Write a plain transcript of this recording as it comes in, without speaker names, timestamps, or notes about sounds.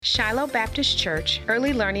Shiloh Baptist Church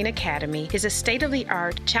Early Learning Academy is a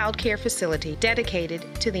state-of-the-art child care facility dedicated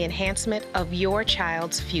to the enhancement of your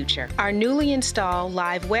child's future. Our newly installed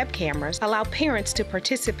live web cameras allow parents to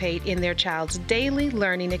participate in their child's daily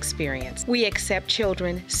learning experience. We accept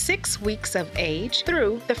children 6 weeks of age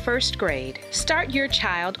through the first grade. Start your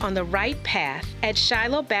child on the right path at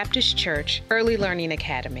Shiloh Baptist Church Early Learning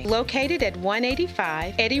Academy, located at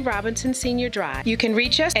 185 Eddie Robinson Senior Drive. You can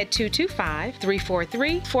reach us at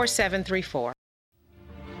 225-343-4734.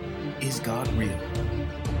 Is God real?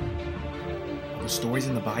 Are the stories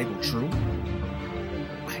in the Bible true?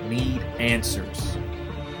 I need answers.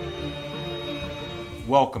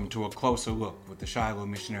 Welcome to A Closer Look with the Shiloh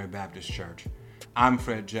Missionary Baptist Church. I'm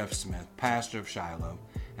Fred Jeff Smith, pastor of Shiloh,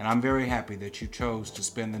 and I'm very happy that you chose to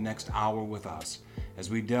spend the next hour with us as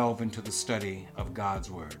we delve into the study of God's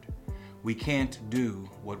Word. We can't do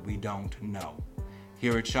what we don't know.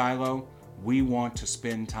 Here at Shiloh, we want to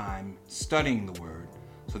spend time studying the Word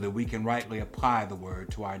so that we can rightly apply the Word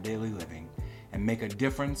to our daily living and make a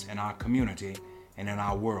difference in our community and in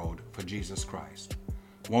our world for Jesus Christ.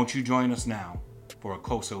 Won't you join us now for a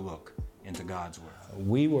closer look into God's Word?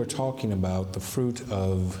 We were talking about the fruit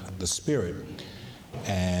of the Spirit,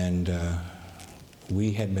 and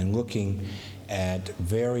we had been looking at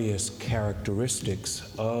various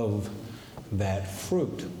characteristics of that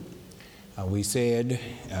fruit. We said,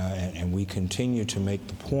 and we continue to make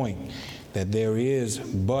the point, that there is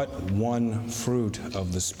but one fruit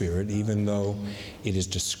of the Spirit, even though it is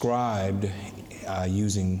described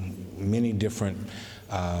using many different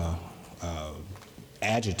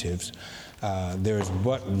adjectives. There is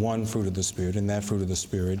but one fruit of the Spirit, and that fruit of the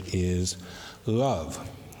Spirit is love.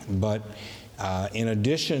 But in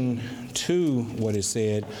addition to what is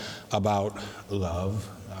said about love,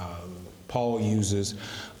 Paul uses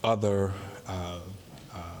other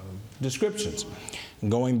descriptions.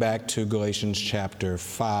 Going back to Galatians chapter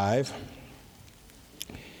 5,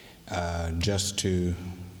 just to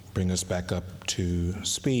bring us back up to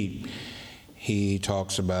speed, he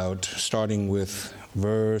talks about, starting with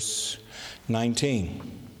verse 19.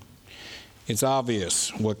 It's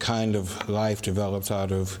obvious what kind of life develops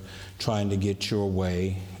out of trying to get your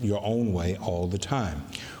way, your own way all the time.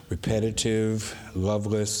 Repetitive,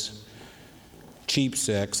 loveless, cheap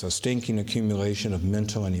sex, a stinking accumulation of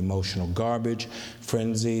mental and emotional garbage,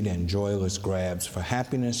 frenzied and joyless grabs for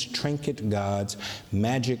happiness, trinket gods,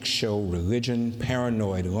 magic show religion,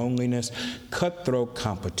 paranoid loneliness, cutthroat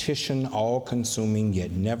competition, all-consuming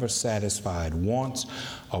yet never satisfied wants,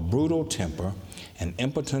 a brutal temper, an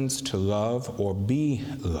impotence to love or be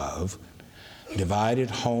loved, divided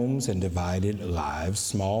homes and divided lives,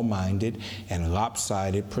 small-minded and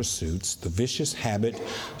lopsided pursuits, the vicious habit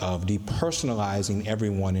of depersonalizing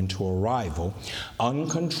everyone into a rival,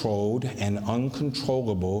 uncontrolled and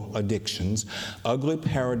uncontrollable addictions, ugly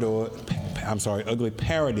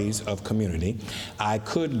parodies of community. I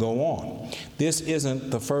could go on. This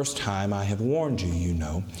isn't the first time I have warned you, you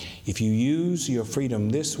know. If you use your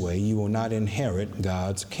freedom this way, you will not inherit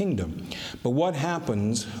God's kingdom. But what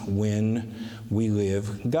happens when we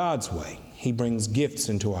live God's way? He brings gifts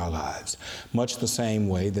into our lives, much the same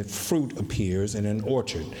way that fruit appears in an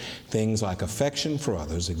orchard. Things like affection for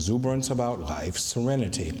others, exuberance about life,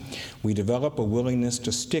 serenity. We develop a willingness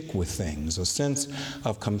to stick with things, a sense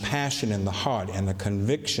of compassion in the heart, and a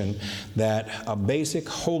conviction that a basic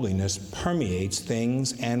holiness permeates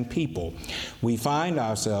things and people. We find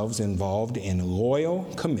ourselves involved in loyal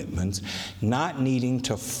commitments, not needing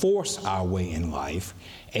to force our way in life,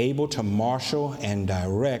 able to marshal and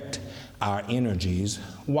direct our energies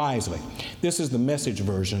wisely. This is the Message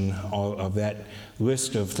version of that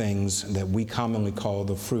list of things that we commonly call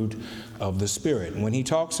the fruit of the Spirit. When he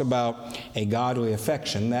talks about a godly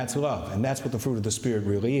affection, that's love, and that's what the fruit of the Spirit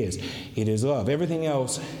really is. It is love. Everything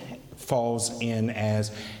else falls in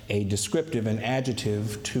as a descriptive and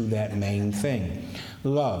adjective to that main thing,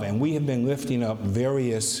 love. And we have been lifting up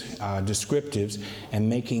various descriptives and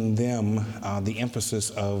making them the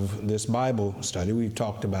emphasis of this Bible study. We've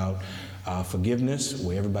talked about forgiveness,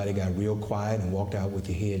 where everybody got real quiet and walked out with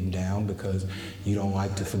your head down because you don't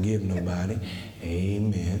like to forgive nobody.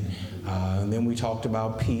 Amen. And then we talked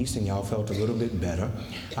about peace, and y'all felt a little bit better.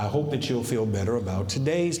 I hope that you'll feel better about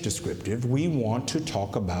today's descriptive. We want to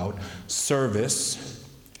talk about service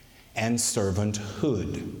and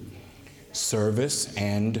servanthood. Service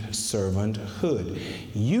and servanthood.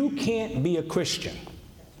 You can't be a Christian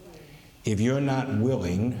if you're not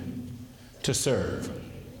willing to serve.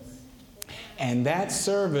 And that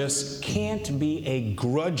service can't be a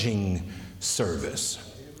grudging service.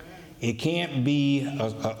 It can't be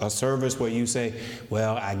a service where you say,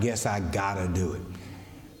 well, I guess I gotta do it.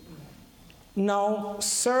 No,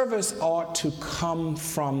 service ought to come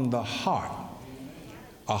from the heart,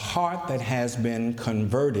 a heart that has been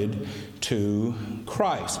converted to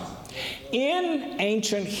Christ. In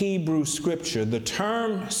ancient Hebrew scripture, the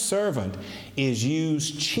term servant is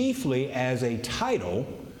used chiefly as a title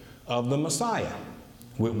of the Messiah.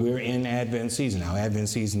 We're in Advent season now. Advent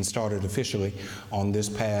season started officially on this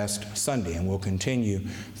past Sunday and will continue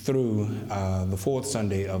through the fourth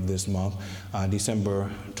Sunday of this month,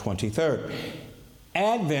 December 23rd.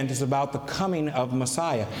 Advent is about the coming of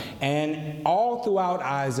Messiah. And all throughout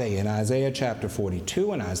Isaiah, in Isaiah chapter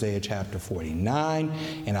 42, in Isaiah chapter 49,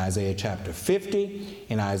 in Isaiah chapter 50,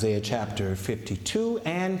 in Isaiah chapter 52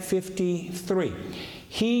 and 53,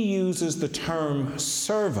 he uses the term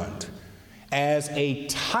servant as a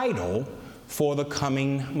title for the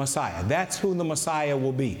coming Messiah. That's who the Messiah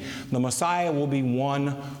will be. The Messiah will be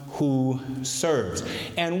one who serves.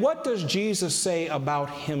 And what does Jesus say about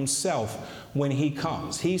himself when he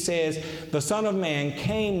comes? He says, the Son of Man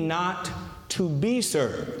came not to be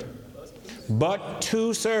served, but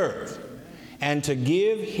to serve, and to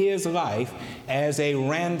give his life as a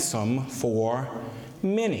ransom for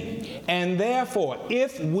many. And therefore,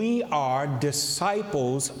 if we are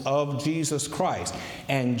disciples of Jesus Christ,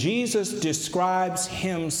 and Jesus describes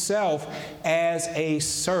himself as a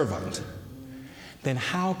servant, then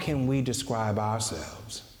how can we describe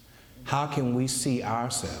ourselves? How can we see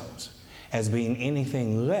ourselves as being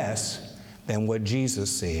anything less than what Jesus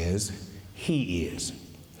says he is?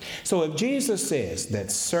 So if Jesus says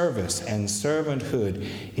that service and servanthood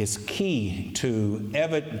is key to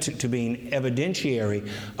being evidentiary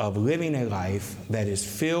of living a life that is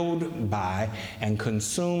filled by and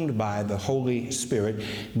consumed by the Holy Spirit,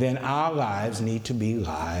 then our lives need to be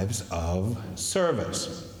lives of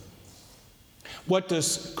service. What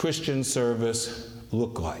does Christian service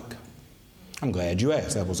look like? I'm glad you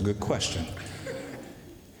asked. That was a good question.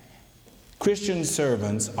 Christian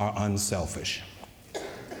servants are unselfish.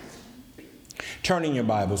 Turn in your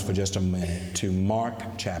Bibles for just a minute to Mark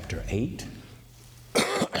chapter 8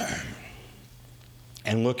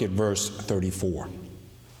 and look at verse 34.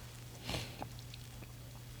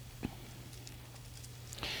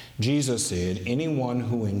 Jesus said, anyone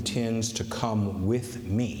who intends to come with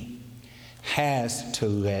me has to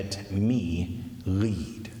let me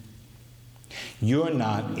lead. You're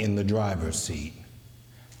not in the driver's seat.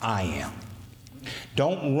 I am.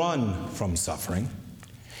 Don't run from suffering.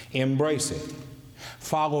 Embrace it.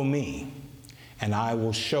 Follow me, and I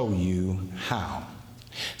will show you how.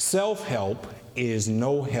 Self-help is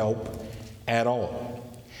no help at all.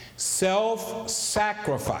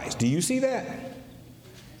 Self-sacrifice. Do you see that?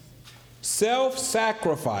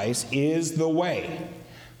 Self-sacrifice is the way,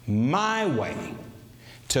 my way,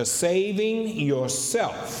 to saving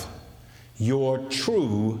yourself, your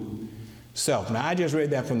true self. Now, I just read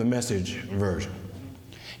that from the Message version.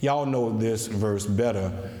 Y'all know this verse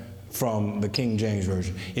better from the King James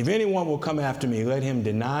Version. If anyone will come after me, let him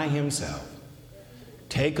deny himself,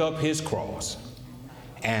 take up his cross,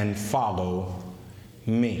 and follow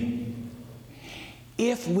me.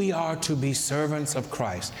 If we are to be servants of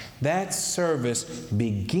Christ, that service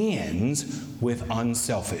begins with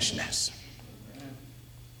unselfishness.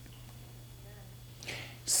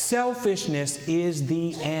 Selfishness is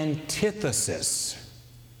the antithesis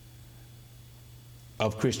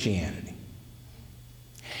of Christianity.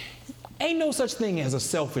 Ain't no such thing as a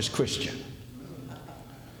selfish Christian.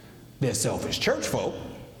 There's selfish church folk.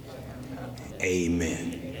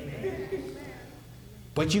 Amen.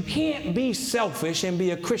 But you can't be selfish and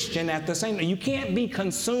be a Christian at the same time. You can't be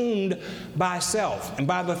consumed by self and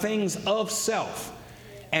by the things of self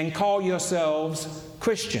and call yourselves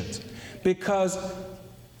Christians. Because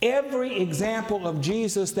every example of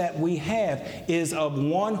Jesus that we have is of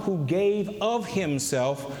one who gave of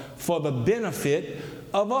himself for the benefit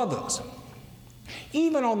of others.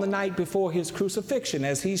 Even on the night before his crucifixion,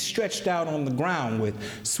 as he's stretched out on the ground with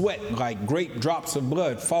sweat like great drops of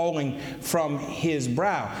blood falling from his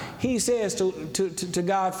brow, he says to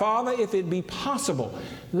God, Father, if it be possible,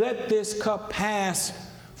 let this cup pass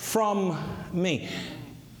from me.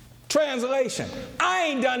 Translation, I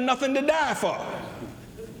ain't done nothing to die for.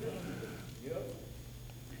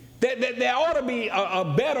 There ought to be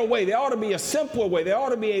a better way. There ought to be a simpler way. There ought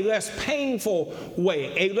to be a less painful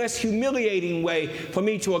way, a less humiliating way for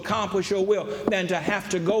me to accomplish your will than to have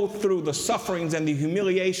to go through the sufferings and the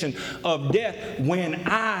humiliation of death when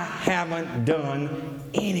I haven't done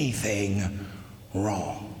anything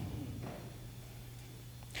wrong.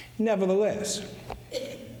 Nevertheless,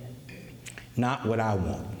 not what I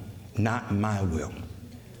want, not my will,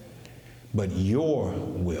 but your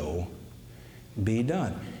will be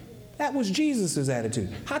done. That was Jesus' attitude.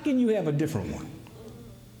 How can you have a different one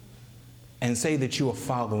and say that you are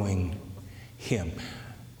following him?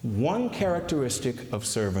 One characteristic of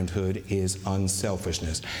servanthood is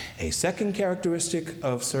unselfishness. A second characteristic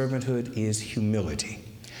of servanthood is humility.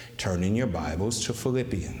 Turn in your Bibles to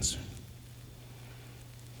Philippians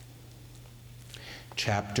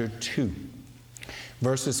chapter 2,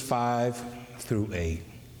 verses 5 through 8.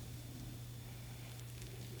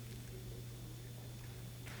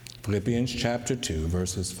 Philippians chapter 2,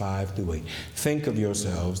 verses 5 through 8. Think of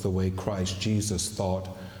yourselves the way Christ Jesus thought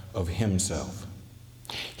of himself.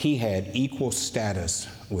 He had equal status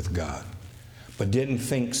with God, but didn't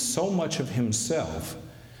think so much of himself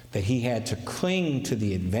that he had to cling to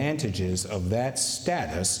the advantages of that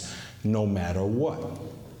status no matter what.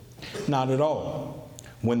 Not at all.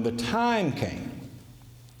 When the time came,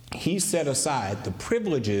 he set aside the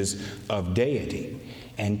privileges of deity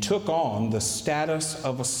and took on the status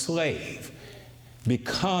of a slave,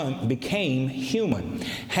 became human.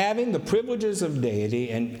 Having the privileges of deity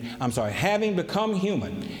having become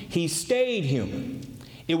human, he stayed human.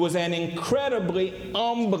 It was an incredibly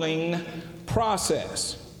humbling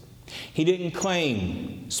process. He didn't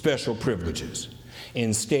claim special privileges.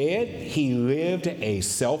 Instead, he lived a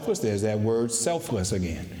selfless, there's that word selfless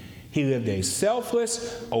again. He lived a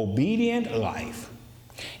selfless, obedient life,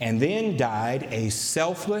 and then died a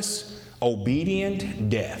selfless, obedient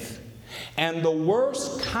death. And the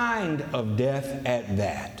worst kind of death at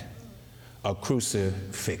that, a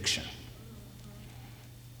crucifixion.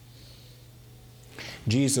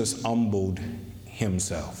 Jesus humbled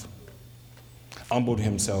himself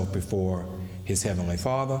before his heavenly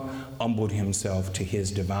Father, humbled himself to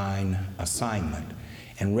his divine assignment,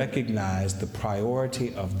 and recognized the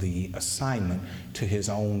priority of the assignment to his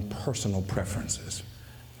own personal preferences.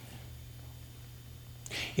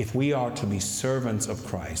 If we are to be servants of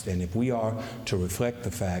Christ, and if we are to reflect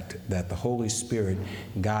the fact that the Holy Spirit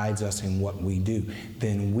guides us in what we do,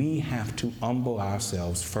 then we have to humble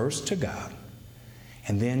ourselves first to God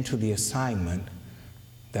and then to the assignment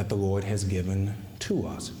that the Lord has given to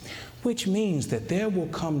us. Which means that there will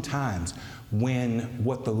come times when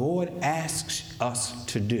what the Lord asks us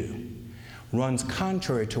to do runs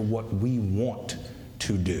contrary to what we want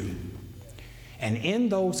to do. And in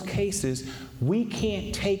those cases, we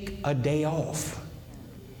can't take a day off.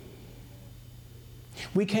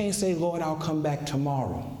 We can't say, Lord, I'll come back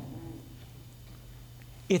tomorrow.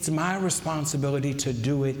 It's my responsibility to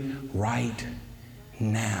do it right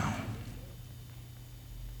now.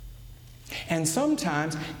 And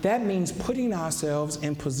sometimes that means putting ourselves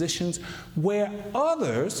in positions where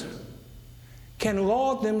others can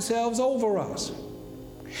lord themselves over us.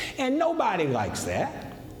 And nobody likes that.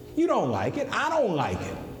 You don't like it. I don't like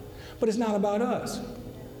it. But it's not about us. Do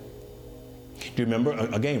you remember,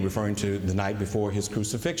 again, referring to the night before his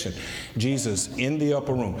crucifixion, Jesus in the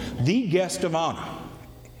upper room, the guest of honor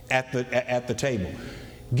at the table,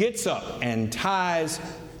 gets up and ties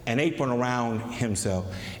an apron around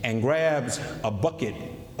himself and grabs a bucket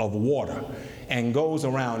of water and goes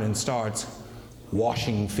around and starts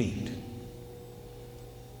washing feet.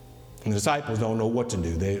 And the disciples don't know what to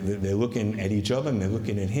do. They're looking at each other and they're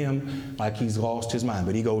looking at him like he's lost his mind.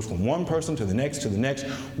 But he goes from one person to the next,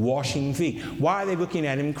 washing feet. Why are they looking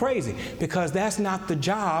at him crazy? Because that's not the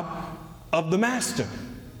job of the master.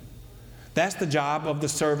 That's the job of the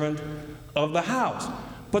servant of the house.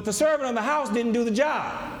 But the servant of the house didn't do the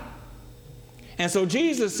job. And so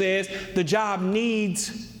Jesus says the job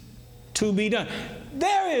needs to be done.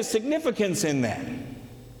 There is significance in that.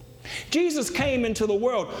 Jesus came into the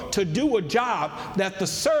world to do a job that the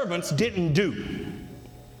servants didn't do.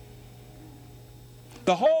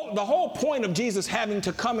 The whole point of Jesus having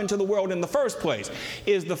to come into the world in the first place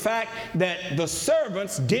is the fact that the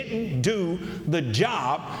servants didn't do the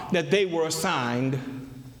job that they were assigned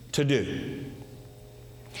to do.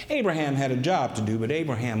 Abraham had a job to do, but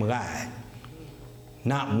Abraham lied.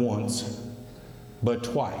 Not once, but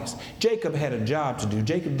twice. Jacob had a job to do.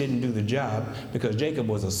 Jacob didn't do the job because Jacob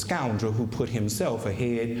was a scoundrel who put himself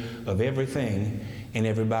ahead of everything and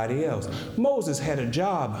everybody else. Moses had a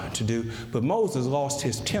job to do, but Moses lost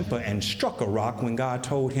his temper and struck a rock when God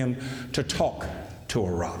told him to talk to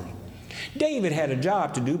a rock. David had a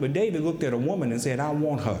job to do, but David looked at a woman and said, I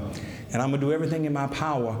want her, and I'm going to do everything in my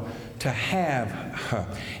power to have her.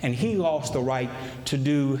 And he lost the right to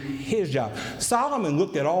do his job. Solomon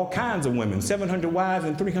looked at all kinds of women, 700 wives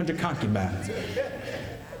and 300 concubines.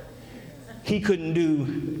 He couldn't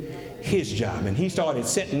do his job, and he started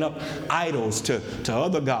setting up idols to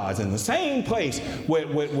other gods in the same place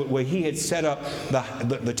where he had set up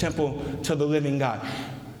the temple to the living God.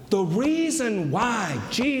 The reason why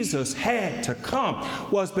Jesus had to come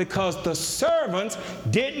was because the servants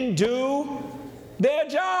didn't do their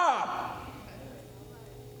job.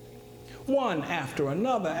 One after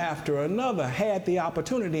another had the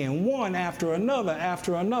opportunity, and one after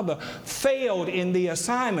another failed in the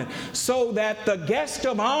assignment, so that the guest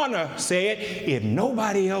of honor said, if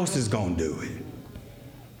nobody else is going to do it,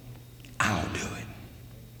 I'll do it.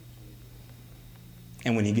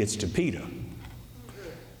 And when he gets to Peter,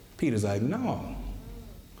 Peter's like, no,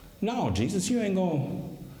 Jesus, you ain't going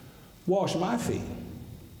to wash my feet.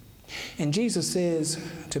 And Jesus says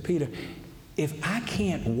to Peter, if I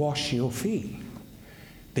can't wash your feet,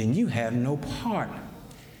 then you have no part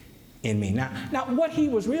in me. Now, what he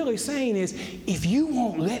was really saying is, if you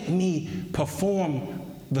won't let me perform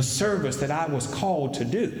the service that I was called to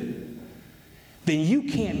do, then you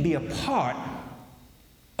can't be a part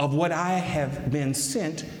of what I have been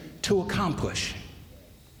sent to accomplish.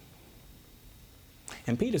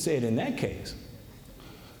 And Peter said, in that case,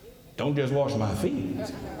 don't just wash my feet.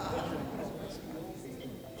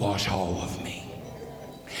 Wash all of me.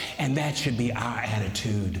 And that should be our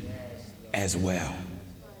attitude as well.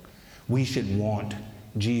 We should want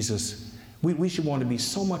Jesus. We should want to be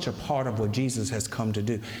so much a part of what Jesus has come to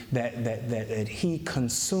do, that he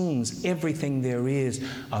consumes everything there is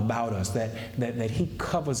about us, that he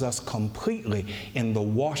covers us completely in the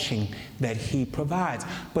washing that he provides.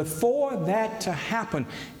 But for that to happen,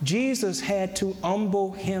 Jesus had to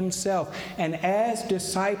humble himself. And as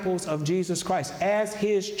disciples of Jesus Christ, as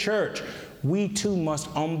his church, we too must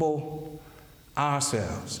humble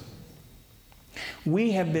ourselves.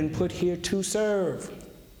 We have been put here to serve.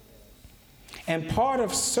 And part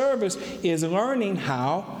of service is learning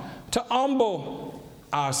how to humble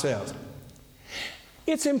ourselves.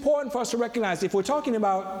 It's important for us to recognize, if we're talking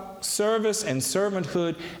about service and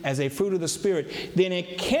servanthood as a fruit of the Spirit, then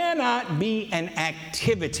it cannot be an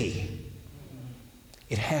activity.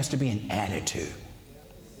 It has to be an attitude.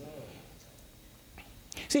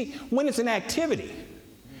 See, when it's an activity,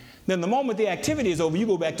 then the moment the activity is over, you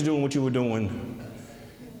go back to doing what you were doing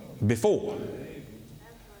before.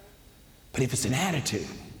 But if it's an attitude,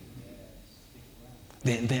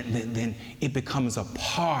 then it becomes a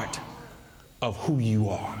part of who you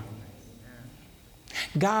are.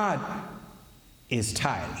 God is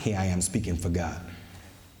tired. Here I am speaking for God.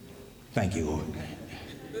 Thank you, Lord.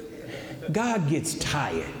 God gets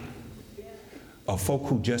tired of folk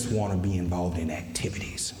who just want to be involved in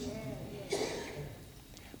activities,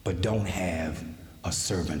 but don't have a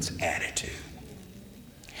servant's attitude.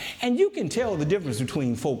 And you can tell the difference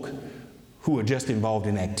between folk who are just involved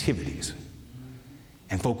in activities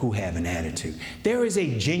and folk who have an attitude. There is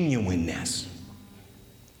a genuineness.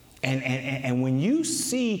 And when you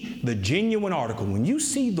see the genuine article, when you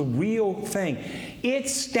see the real thing, it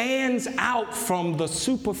stands out from the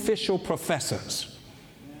superficial professors.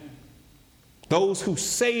 Those who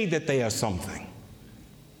say that they are something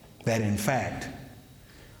that in fact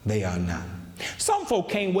they are not. Some folk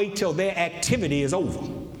can't wait till their activity is over.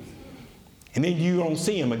 And then you don't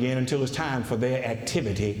see them again until it's time for their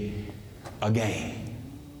activity again.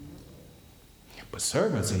 But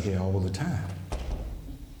servants are here all the time.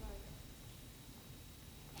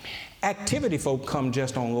 Activity folk come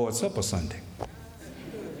just on Lord's Supper Sunday.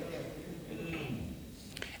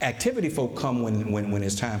 Activity folk come when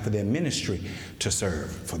it's time for their ministry to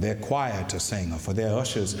serve, for their choir to sing, or for their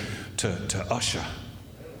ushers to usher.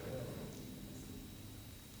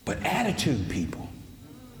 But attitude people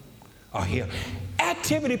are here.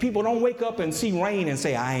 Activity people don't wake up and see rain and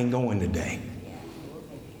say, I ain't going today.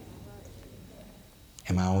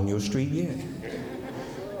 Am I on your street yet?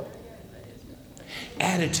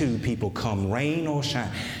 Attitude people come rain or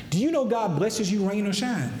shine. Do you know God blesses you rain or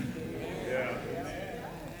shine?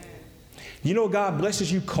 You know God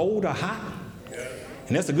blesses you cold or hot?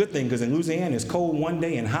 And that's a good thing, because in Louisiana it's cold one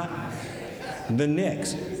day and hot the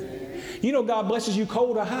next. You know God blesses you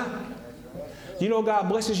cold or hot? You know God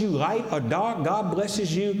blesses you light or dark? God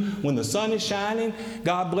blesses you when the sun is shining.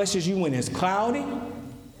 God blesses you when it's cloudy.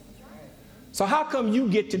 So how come you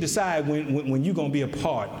get to decide when you're going to be a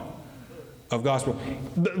part of God's work?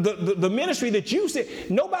 The ministry that you said,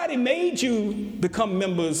 nobody made you become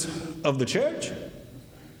members of the church.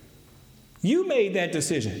 You made that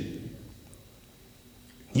decision.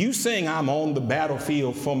 You sing, I'm on the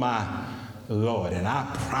battlefield for my Lord, and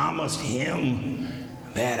I promised him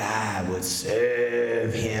that I would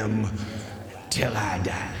serve him till I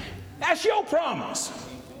die. That's your promise.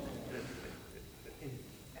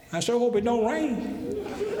 I sure hope it don't rain.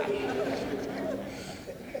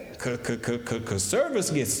 Because service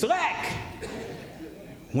gets slack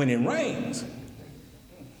when it rains.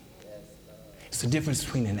 There's a difference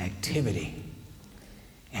between an activity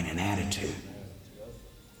and an attitude.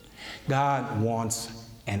 God wants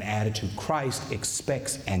an attitude. Christ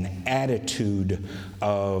expects an attitude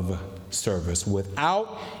of service.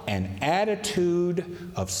 Without an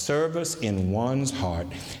attitude of service in one's heart,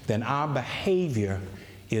 then our behavior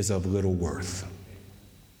is of little worth.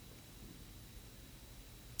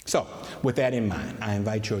 So, with that in mind, I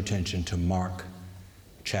invite your attention to Mark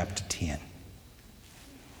chapter 10.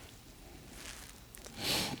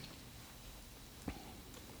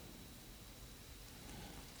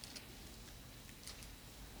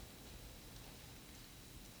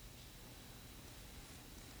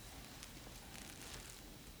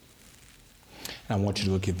 I want you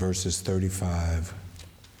to look at verses 35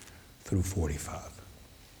 through 45.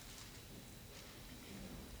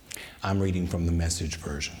 I'm reading from the Message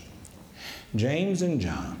version. James and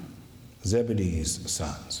John, Zebedee's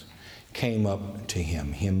sons, came up to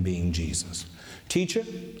him being Jesus. Teacher,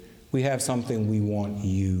 we have something we want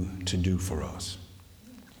you to do for us.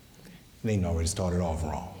 They already started off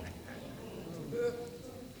wrong.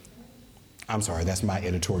 I'm sorry, that's my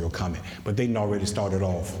editorial comment, but they already started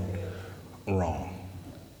off wrong.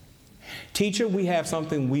 Teacher, we have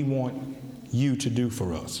something we want you to do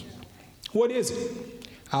for us. What is it?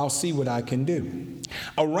 I'll see what I can do.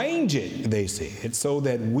 Arrange it, they said, so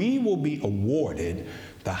that we will be awarded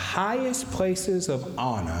the highest places of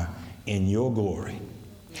honor in your glory.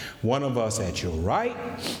 One of us at your right,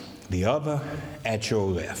 the other at your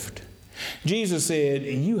left. Jesus said,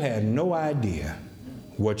 you have no idea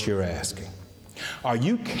what you're asking. Are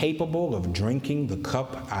you capable of drinking the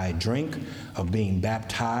cup I drink, of being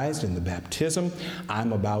baptized in the baptism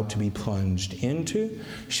I'm about to be plunged into?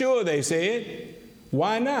 Sure, they said.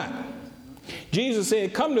 Why not? Jesus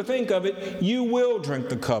said, come to think of it, you will drink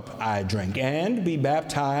the cup I drink and be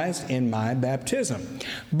baptized in my baptism.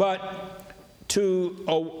 But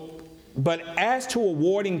as to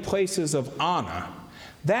awarding places of honor,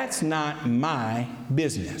 that's not my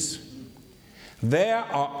business. There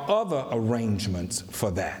are other arrangements for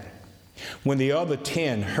that. When the other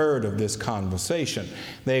 10 heard of this conversation,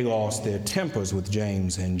 they lost their tempers with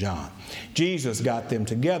James and John. Jesus got them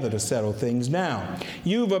together to settle things down.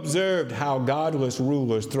 You've observed how godless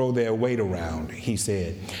rulers throw their weight around, he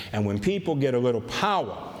said. And when people get a little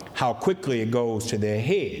power, how quickly it goes to their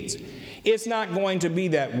heads. It's not going to be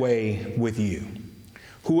that way with you.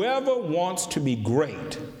 Whoever wants to be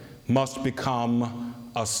great must become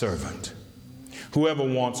a servant. Whoever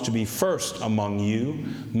wants to be first among you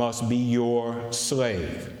must be your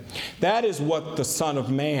slave. That is what the Son of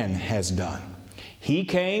Man has done. He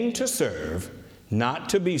came to serve, not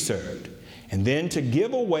to be served, and then to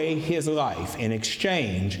give away his life in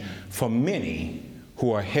exchange for many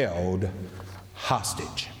who are held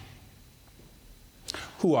hostage.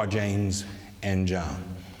 Who are James and John?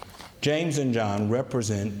 James and John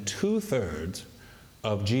represent 2/3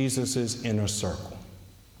 of Jesus' inner circle.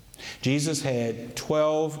 Jesus had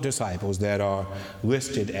 12 disciples that are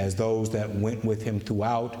listed as those that went with him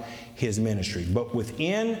throughout his ministry. But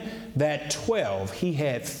within that 12, he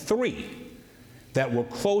had 3 that were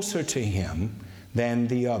closer to him than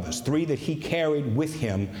the others. 3 that he carried with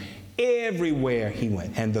him everywhere he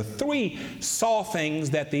went. And the 3 saw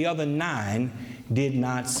things that the other 9 did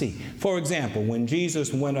not see. For example, when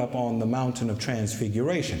Jesus went up on the mountain of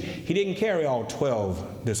transfiguration, he didn't carry all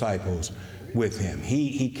 12 disciples with him.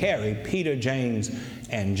 He carried Peter, James,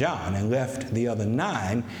 and John and left the other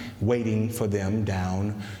 9 waiting for them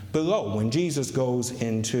down below. When Jesus goes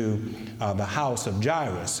into the house of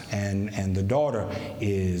Jairus and the daughter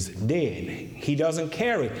is dead, he doesn't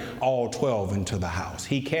carry all 12 into the house.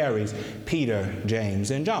 He carries Peter,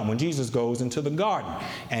 James, and John. When Jesus goes into the garden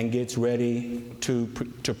and gets ready to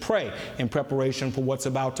pray in preparation for what's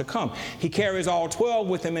about to come, he carries all 12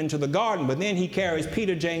 with him into the garden, but then he carries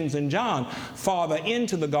Peter, James, and John farther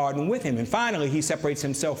into the garden with him. And finally, he separates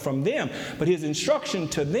himself from them. But his instruction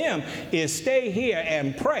to them is stay here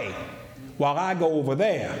and pray while I go over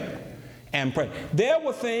there and pray. There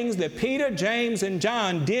were things that Peter, James, and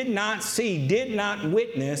John did not see, did not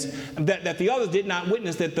witness, that the others did not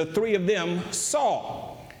witness, that the 3 of them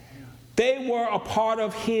saw. They were a part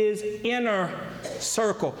of his inner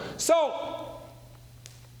circle. So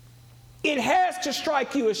it has to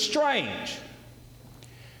strike you as strange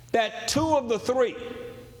that 2 of the 3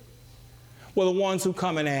 were the ones who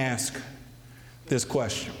come and ask this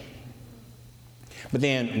question. But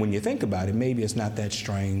then when you think about it, maybe it's not that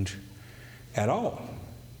strange at all.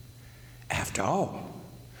 After all,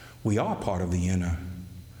 we are part of the inner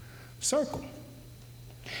circle.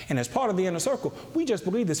 And as part of the inner circle, we just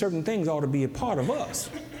believe that certain things ought to be a part of us,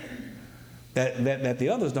 that the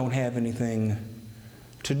others don't have anything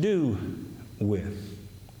to do with.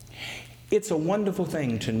 It's a wonderful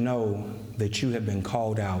thing to know that you have been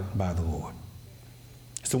called out by the Lord.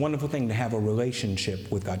 It's a wonderful thing to have a relationship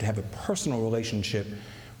with God, to have a personal relationship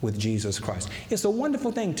with Jesus Christ. It's a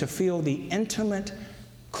wonderful thing to feel the intimate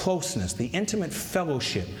closeness, the intimate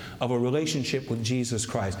fellowship of a relationship with Jesus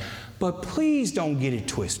Christ. But please don't get it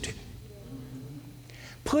twisted.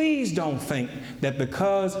 Please don't think that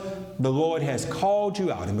because the Lord has called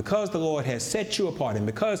you out and because the Lord has set you apart and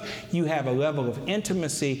because you have a level of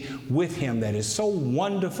intimacy with Him that is so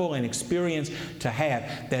wonderful an experience to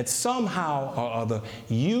have, that somehow or other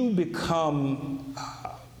you become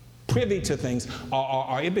privy to things,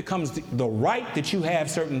 or it becomes the right that you have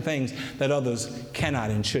certain things that others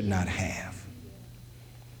cannot and should not have.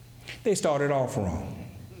 They started off wrong.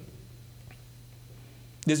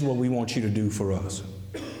 This is what we want you to do for us.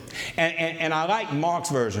 And I like Mark's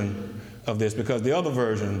version of this because the other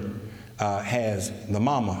version has the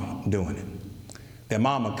mama doing it. Their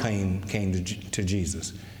mama came to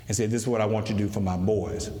Jesus and said, "This is what I want you to do for my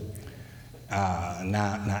boys."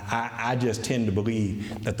 Now, I just tend to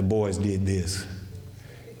believe that the boys did this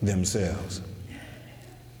themselves.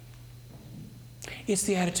 It's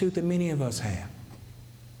the attitude that many of us have.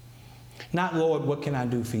 Not, "Lord, what can I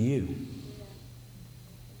do for you?"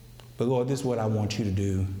 But, "Lord, this is what I want you to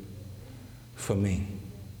do for me."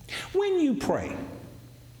 When you pray,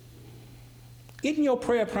 isn't your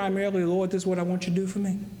prayer primarily, "Lord, this is what I want you to do for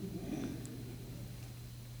me"?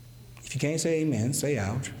 If you can't say amen, say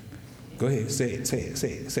ouch. Go ahead, say it.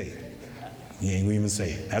 You ain't gonna even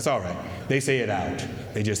say it. That's all right. They say it out.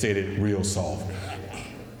 They just said it real soft.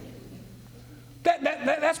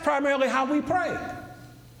 That's primarily how we pray.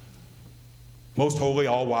 Most holy,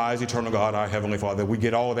 all wise, eternal God, our Heavenly Father. We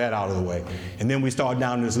get all that out of the way. And then we start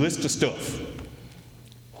down this list of stuff.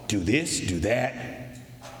 Do this, do that,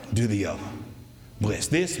 do the other. Bless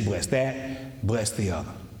this, bless that, bless the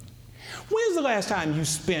other. When's the last time you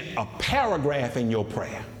spent a paragraph in your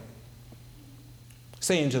prayer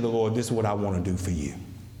saying to the Lord, "This is what I want to do for you"?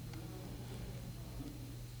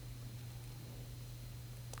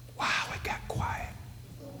 Wow, it got quiet.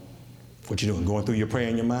 What you doing? Going through your prayer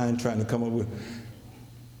in your mind, trying to come up with...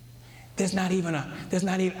 There's not even,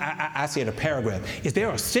 I said a paragraph. Is there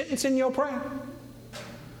a sentence in your prayer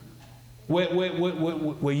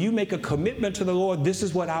where you make a commitment to the Lord, "This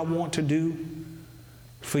is what I want to do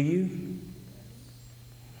for you"?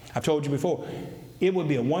 I've told you before, it would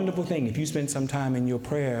be a wonderful thing if you spent some time in your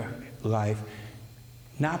prayer life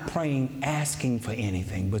not praying, asking for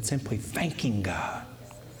anything, but simply thanking God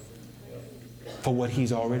for what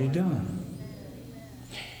He's already done.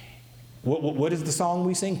 What is the song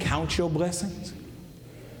we sing? Count your blessings.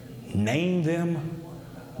 Name them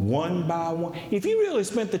one by one. If you really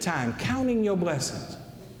spent the time counting your blessings,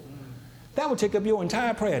 that would take up your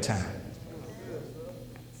entire prayer time.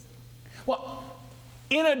 Well,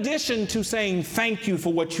 in addition to saying thank you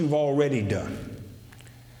for what you've already done,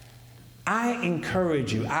 I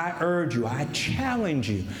encourage you, I urge you, I challenge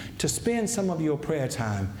you to spend some of your prayer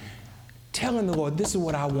time telling the Lord, "This is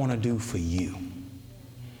what I want to do for you."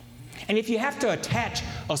 And if you have to attach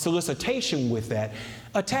a solicitation with that,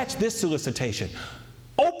 attach this solicitation.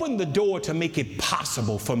 Open the door to make it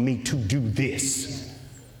possible for me to do this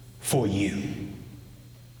for you.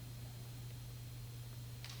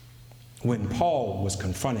 When Paul was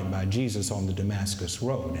confronted by Jesus on the Damascus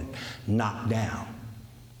Road and knocked down,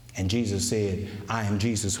 and Jesus said, "I am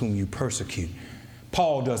Jesus whom you persecute,"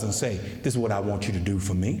 Paul doesn't say, "This is what I want you to do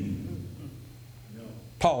for me."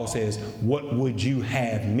 Paul says, "What would you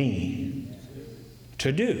have me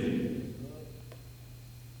to do?"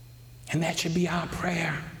 And that should be our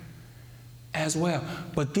prayer as well.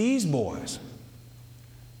 But these boys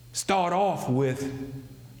start off with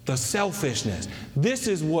the selfishness. "This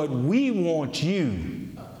is what we want you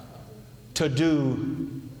to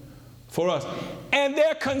do for us." And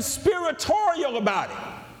they're conspiratorial about it.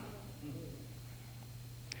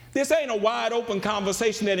 This ain't a wide open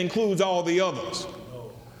conversation that includes all the others.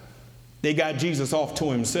 They got Jesus off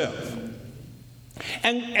to himself.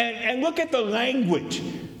 And look at the language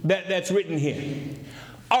that's written here.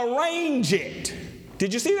 Arrange it.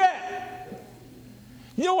 Did you see that?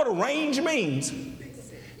 You know what arrange means?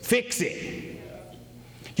 Fix it.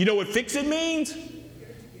 You know what fix it means?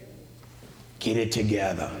 Get it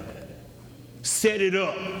together. Set it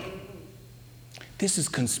up. This is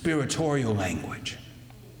conspiratorial language.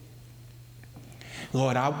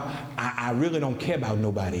 Lord, I really don't care about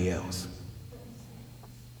nobody else.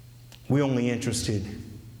 We're only interested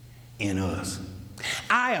in us.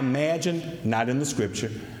 I imagine, not in the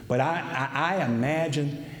scripture, but I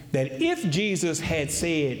imagine that if Jesus had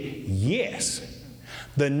said yes,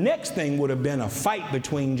 The next thing would have been a fight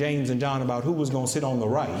between James and John about who was going to sit on the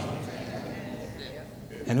right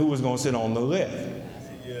and who was going to sit on the left.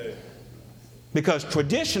 Because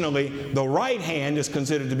traditionally, the right hand is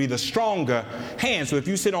considered to be the stronger hand. So if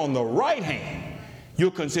you sit on the right hand,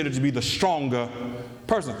 you're considered to be the stronger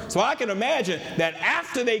person. So I can imagine that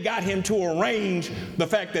after they got him to arrange the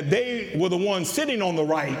fact that they were the ones sitting on the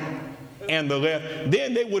right and the left,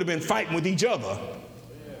 then they would have been fighting with each other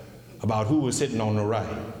about who was sitting on the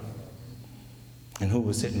right and who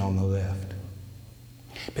was sitting on the left.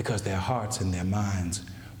 Because their hearts and their minds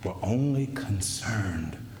were only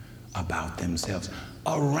concerned about themselves.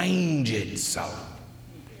 Arrange it so.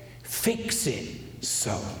 Fix it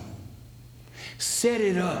so. Set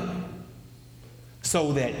it up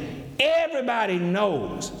so that everybody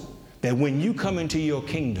knows that when you come into your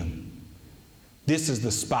kingdom, these are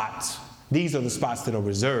the spots that are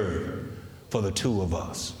reserved for the two of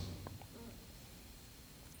us.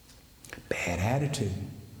 Bad attitude.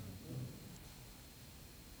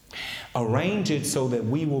 Arrange it so that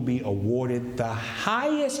we will be awarded the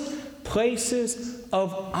highest places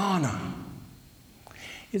of honor.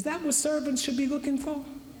 Is that what servants should be looking for?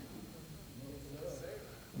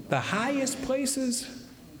 The highest places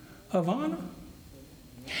of honor?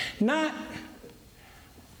 Not,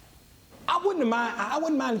 I wouldn't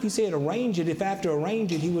mind if he said arrange it, if after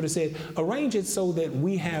arrange it he would have said arrange it so that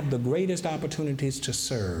we have the greatest opportunities to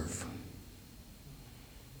serve.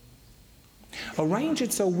 Arrange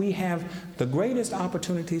it so we have the greatest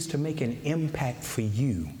opportunities to make an impact for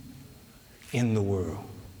you in the world.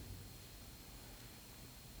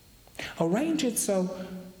 Arrange it so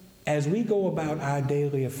as we go about our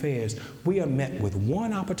daily affairs, we are met with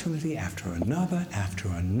one opportunity after another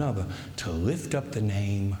to lift up the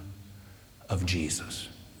name of Jesus.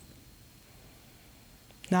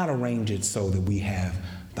 Not arrange it so that we have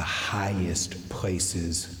the highest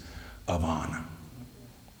places of honor.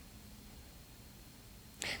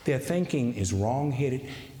 Their thinking is wrong-headed.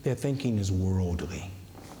 Their thinking is worldly.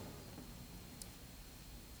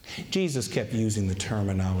 Jesus kept using the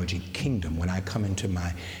terminology kingdom. When I come into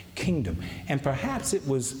my kingdom. And perhaps it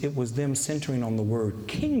was them centering on the word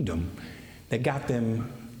kingdom that got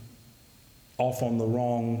them off on the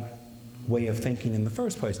wrong way of thinking in the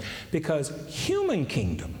first place. Because human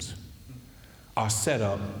kingdoms are set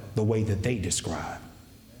up the way that they describe.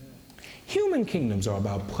 Human kingdoms are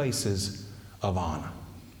about places of honor.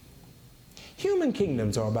 Human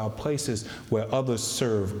kingdoms are about places where others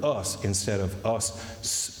serve us instead of us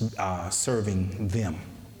serving them.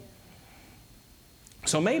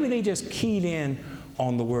 So maybe they just keyed in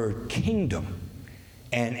on the word kingdom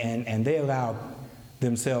and they allowed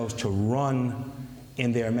themselves to run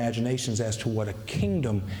in their imaginations as to what a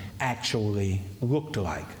kingdom actually looked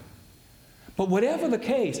like. But whatever the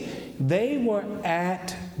case, they were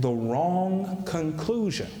at the wrong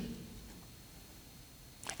conclusion.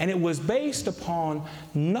 And it was based upon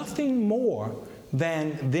nothing more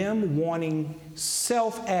than them wanting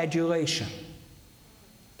self-adulation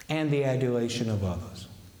and the adulation of others.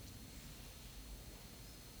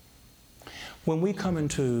 When we come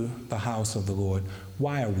into the house of the Lord,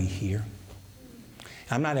 why are we here?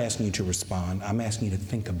 I'm not asking you to respond. I'm asking you to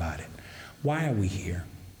think about it. Why are we here?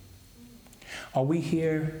 Are we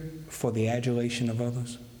here for the adulation of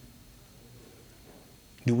others?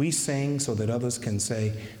 Do we sing so that others can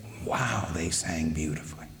say, wow, they sang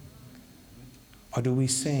beautifully? Or do we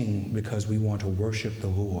sing because we want to worship the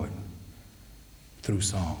Lord through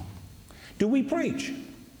song? Do we preach?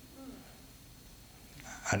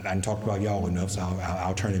 I talked about y'all enough, so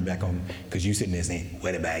I'll turn it back on, because you sitting there saying,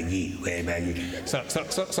 what about you? What about you? So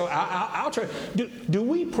I'll turn. Do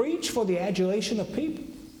we preach for the adulation of people?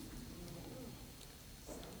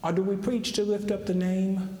 Or do we preach to lift up the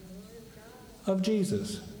name of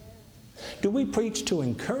Jesus? Do we preach to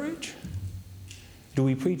encourage? Do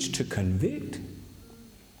we preach to convict?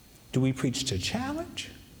 Do we preach to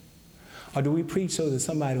challenge? Or do we preach so that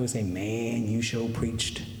somebody will say, man, you sure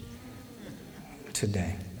preached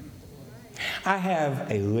today? I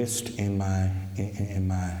have a list in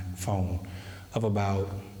my phone of about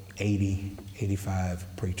 80, 85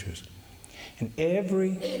 preachers. And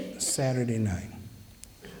every Saturday night,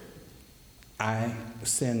 I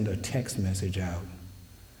send a text message out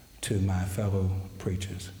to my fellow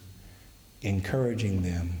preachers, encouraging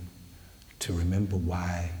them to remember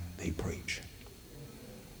why they preach.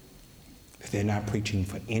 That they're not preaching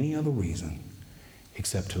for any other reason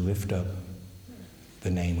except to lift up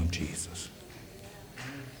the name of Jesus.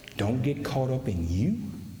 Don't get caught up in you.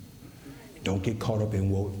 Don't get caught up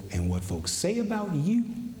in what folks say about you.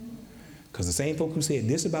 Because the same folk who said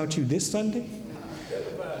this about you this Sunday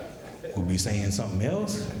We'll be saying something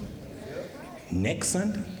else next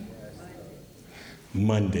Sunday,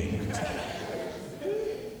 Monday.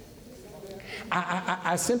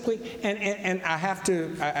 I simply, and I have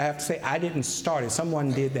to say, I didn't start it.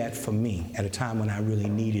 Someone did that for me at a time when I really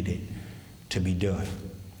needed it to be done.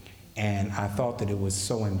 And I thought that it was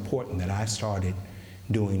so important that I started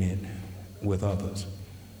doing it with others.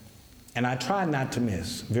 And I try not to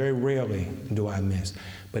miss. Very rarely do I miss.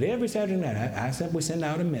 But every Saturday night, I simply send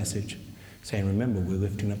out a message saying, remember, we're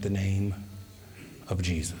lifting up the name of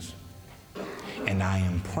Jesus. And I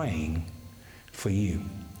am praying for you.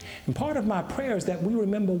 And part of my prayer is that we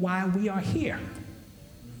remember why we are here.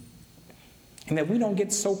 And that we don't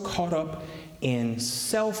get so caught up in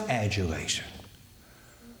self-adulation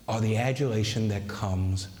or the adulation that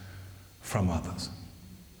comes from others.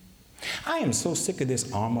 I am so sick of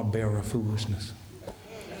this armor-bearer foolishness,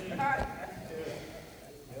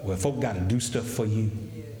 where folk got to do stuff for you.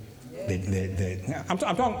 I'm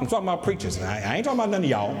talking about preachers. I ain't talking about none of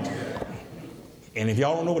y'all. And if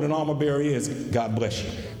y'all don't know what an armor-bearer is, God bless you.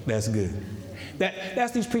 That's good.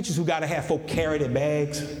 That's these preachers who got to have folk carry their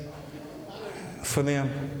bags for them.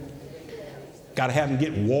 Got to have them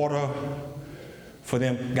get water for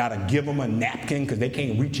them. Got to give them a napkin because they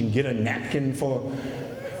can't reach and get a napkin for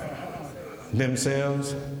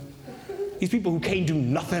themselves. These people who can't do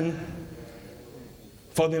nothing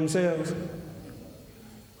for themselves.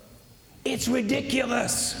 It's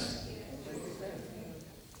ridiculous.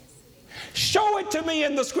 Show it to me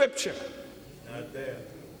in the scripture. Not there.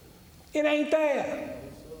 It ain't there.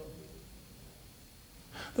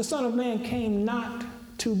 The Son of Man came not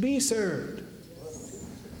to be served,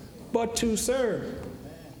 but to serve.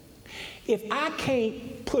 If I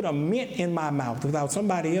can't put a mint in my mouth without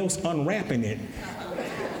somebody else unwrapping it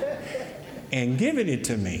and giving it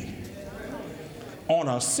to me on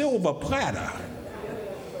a silver platter,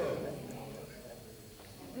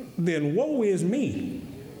 then woe is me.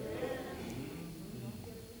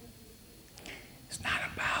 It's not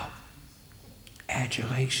about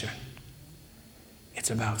adulation.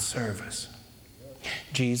 It's about service.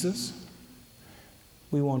 Jesus,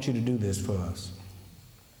 we want you to do this for us.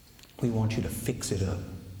 We want you to fix it up.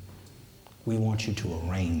 We want you to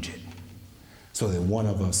arrange it so that one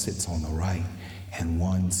of us sits on the right and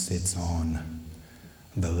one sits on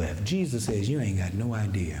the left. Jesus says, you ain't got no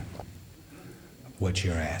idea what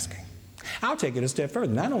you're asking. I'll take it a step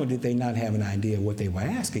further. Not only did they not have an idea of what they were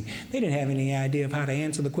asking, they didn't have any idea of how to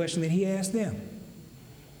answer the question that he asked them.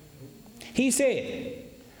 He said,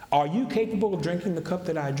 are you capable of drinking the cup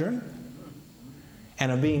that I drink?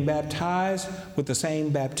 And of being baptized with the same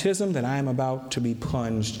baptism that I am about to be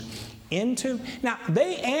plunged into? Now,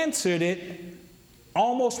 they answered it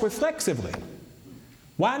almost reflexively.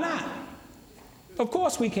 Why not? Of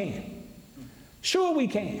course we can. Sure we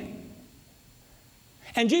can.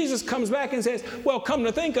 And Jesus comes back and says, well, come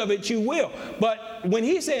to think of it, you will. But when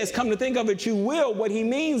he says, come to think of it, you will, what he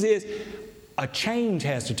means is a change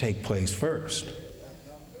has to take place first.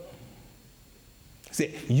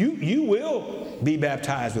 See, you will be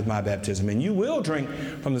baptized with my baptism, and you will drink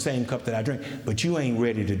from the same cup that I drink, but you ain't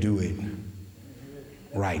ready to do it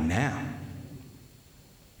right now.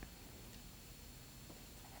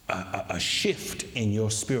 A shift in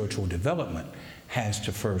your spiritual development has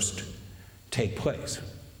to first take place.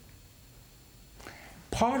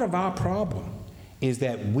 Part of our problem is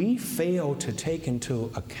that we fail to take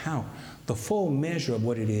into account the full measure of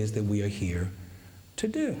what it is that we are here to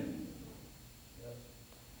do.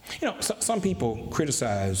 You know, some people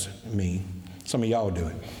criticize me. Some of y'all do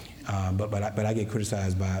it. But I get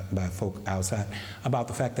criticized by folk outside about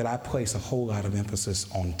the fact that I place a whole lot of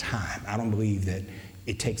emphasis on time. I don't believe that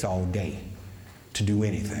it takes all day to do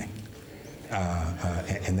anything.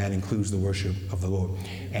 And that includes the worship of the Lord.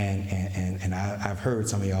 And I've heard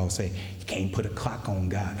some of y'all say, you can't put a clock on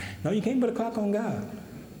God. No, you can't put a clock on God.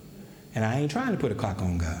 And I ain't trying to put a clock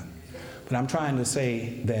on God. But I'm trying to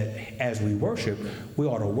say that as we worship, we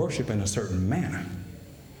ought to worship in a certain manner.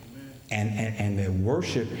 And that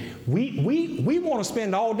worship, we want to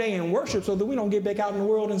spend all day in worship so that we don't get back out in the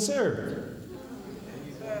world and serve.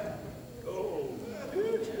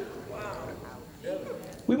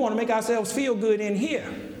 We want to make ourselves feel good in here,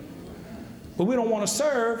 but we don't want to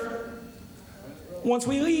serve once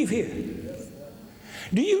we leave here.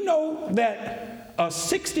 Do you know that a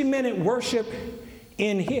 60-minute worship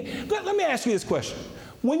in here? Let me ask you this question.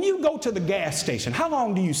 When you go to the gas station, how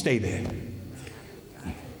long do you stay there?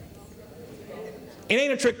 It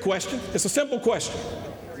ain't a trick question. It's a simple question.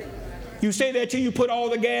 You stay there till you put all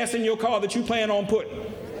the gas in your car that you plan on putting.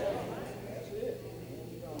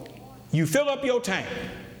 You fill up your tank.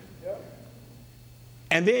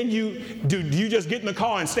 And then you just get in the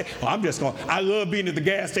car and stay. Well, I love being at the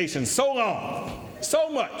gas station so long, so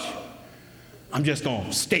much. I'm just going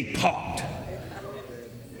to stay parked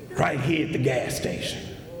right here at the gas station.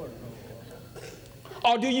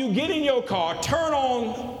 Or do you get in your car, turn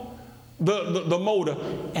on the motor,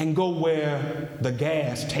 and go where the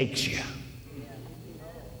gas takes you?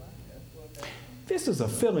 This is a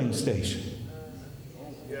filling station.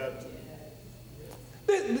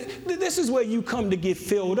 This is where you come to get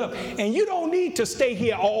filled up. And you don't need to stay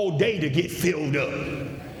here all day to get filled up.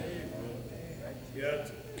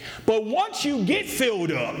 But once you get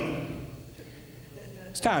filled up,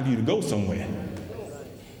 it's time for you to go somewhere.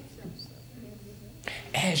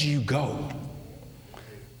 As you go,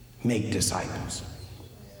 make disciples.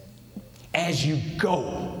 As you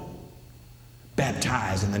go,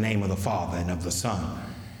 baptize in the name of the Father and of the Son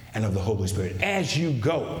and of the Holy Spirit. As you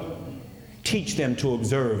go, teach them to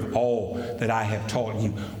observe all that I have taught you.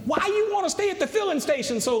 Why you want to stay at the filling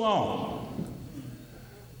station so long?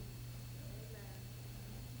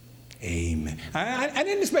 Amen. I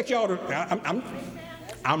didn't expect y'all to.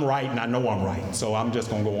 I'm right, and I know I'm right, so I'm just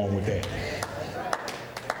going to go on with that.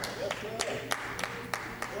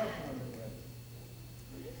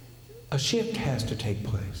 A shift has to take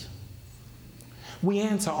place. We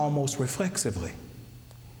answer almost reflexively.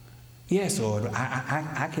 Yes, Lord,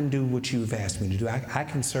 I can do what you've asked me to do. I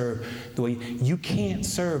can serve the way you can't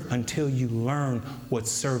serve until you learn what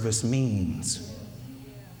service means.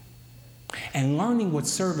 And learning what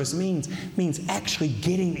service means actually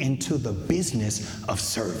getting into the business of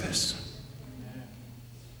service.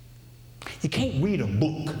 You can't read a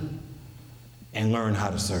book and learn how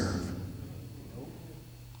to serve.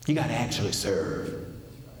 You got to actually serve.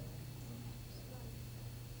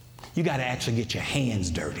 You got to actually get your hands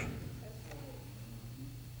dirty.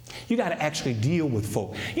 You got to actually deal with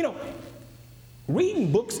folk. You know,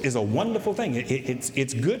 reading books is a wonderful thing.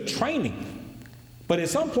 It's good training. But at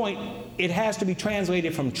some point, it has to be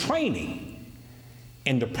translated from training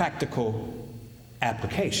into practical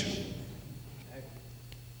application.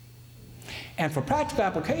 And for practical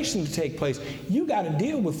application to take place, you got to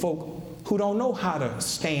deal with folk who don't know how to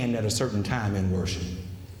stand at a certain time in worship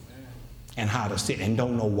and how to sit and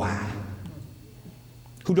don't know why.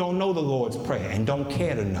 Who don't know the Lord's Prayer and don't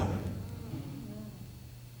care to know.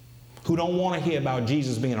 Who don't want to hear about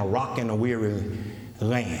Jesus being a rock in a weary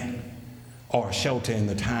land or a shelter in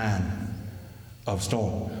the time of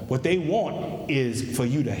storm. What they want is for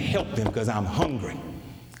you to help them because I'm hungry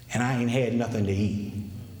and I ain't had nothing to eat.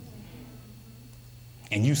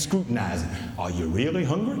 And you scrutinizing, are you really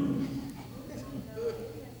hungry?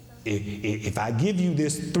 If I give you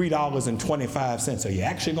this $3.25, are you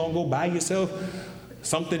actually going to go buy yourself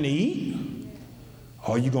something to eat?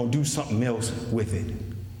 Or are you going to do something else with it?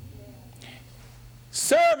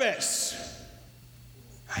 Service.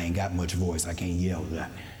 I ain't got much voice. I can't yell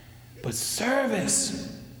that. But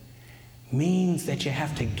service means that you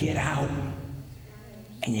have to get out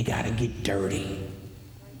and you got to get dirty.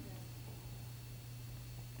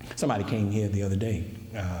 Somebody came here the other day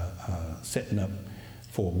setting up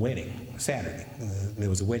for a wedding Saturday. There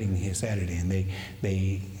was a wedding here Saturday, and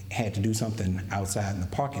they had to do something outside in the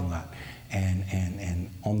parking lot. And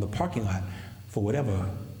on the parking lot, for whatever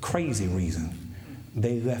crazy reason,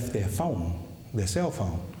 they left their cell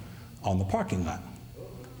phone on the parking lot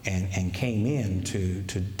and came in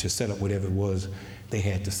to set up whatever it was they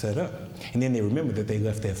had to set up. And then they remembered that they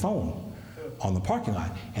left their phone on the parking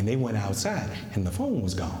lot, and they went outside and the phone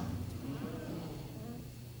was gone.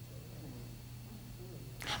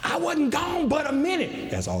 I wasn't gone but a minute.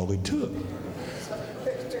 That's all it took.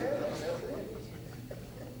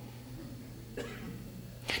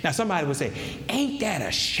 Now somebody would say, ain't that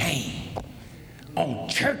a shame? On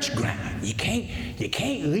church ground, you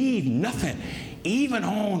can't leave nothing, even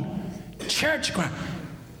on church ground.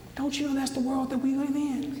 Don't you know that's the world that we live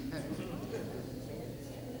in?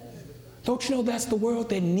 Don't you know that's the world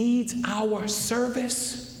that needs our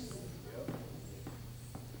service?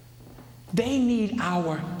 They need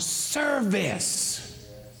our service.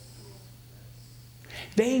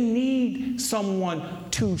 They need someone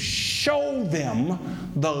to show them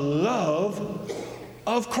the love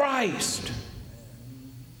of Christ.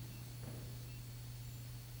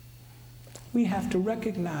 We have to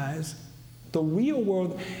recognize the real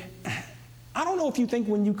world. I don't know if you think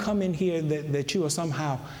when you come in here that you are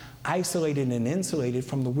somehow isolated and insulated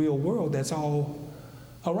from the real world that's all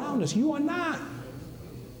around us. You are not.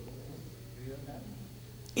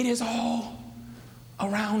 It is all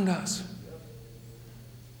around us.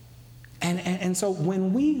 And so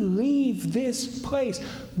when we leave this place,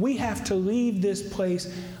 we have to leave this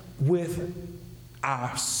place with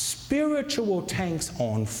our spiritual tanks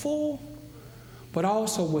on full, but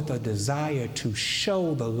also with a desire to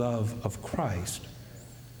show the love of Christ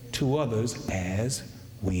to others as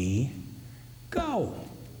we go.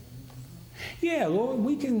 Yeah, Lord,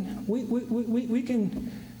 we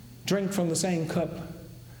can drink from the same cup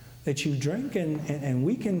that you drink, and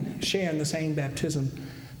we can share in the same baptism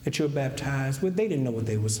that you're baptized with. They didn't know what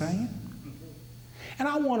they were saying. And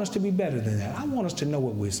I want us to be better than that. I want us to know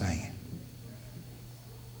what we're saying.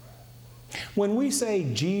 When we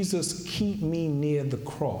say, Jesus, keep me near the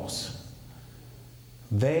cross,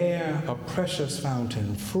 there a precious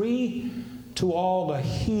fountain, free to all the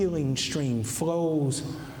healing stream, flows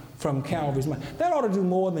from Calvary's mind. That ought to do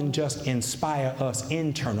more than just inspire us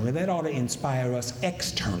internally. That ought to inspire us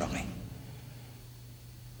externally.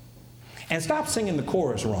 And stop singing the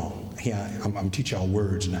chorus wrong. Yeah, I'm teaching y'all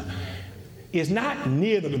words now. It's not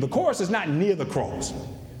near the chorus is not near the cross.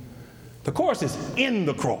 The chorus is in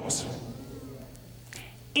the cross.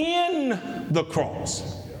 In the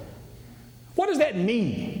cross. What does that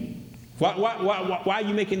mean? Why are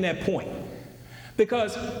you making that point?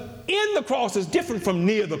 Because in the cross is different from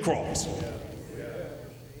near the cross.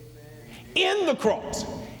 In the cross,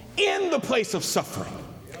 in the place of suffering,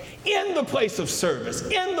 in the place of service,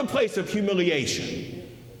 in the place of humiliation,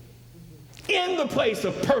 in the place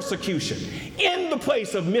of persecution, in the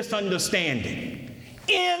place of misunderstanding,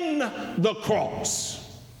 in the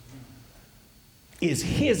cross is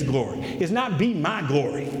his glory. It's not be my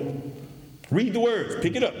glory. Read the words.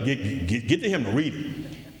 Pick it up. Get the hymn. Read it.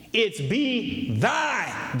 It's be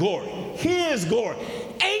thy glory. His glory.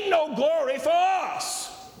 Ain't no glory for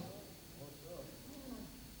us.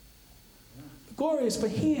 The glory is for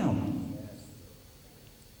him.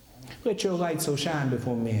 Let your light so shine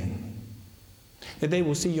before men that they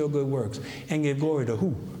will see your good works and give glory to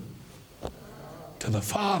who? To the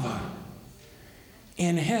Father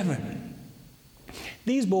in heaven.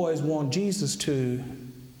 These boys want Jesus to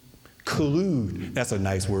collude. That's a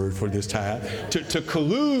nice word for this time. To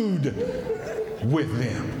collude with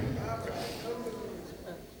them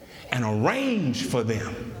and arrange for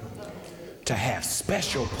them to have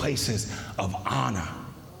special places of honor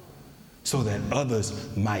so that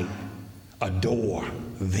others might adore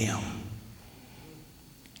them.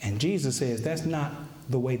 And Jesus says that's not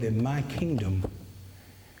the way that my kingdom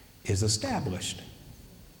is established.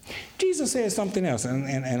 Jesus says something else,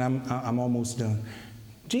 and I'm almost done.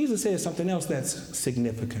 Jesus says something else that's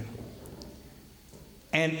significant.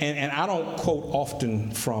 And I don't quote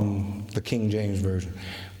often from the King James Version,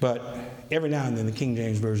 but every now and then the King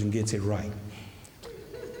James Version gets it right.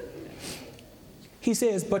 He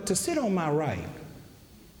says, but to sit on my right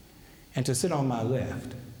and to sit on my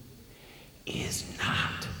left is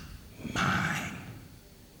not mine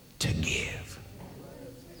to give,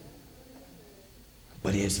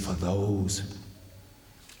 but is for those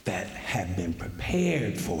that have been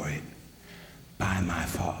prepared for it by my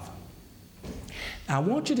Father. Now, I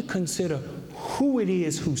want you to consider who it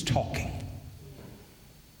is who's talking.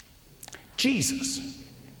 Jesus,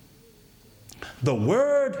 the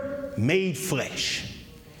Word made flesh.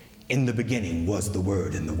 In the beginning was the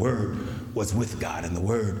Word, and the Word was with God, and the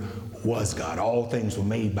Word was God. All things were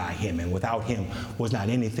made by him, and without him was not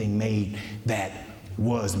anything made that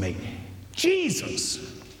was made.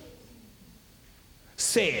 Jesus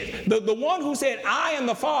said, the one who said, I and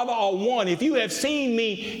the Father are one. If you have seen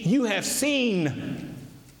me, you have seen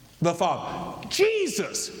the Father.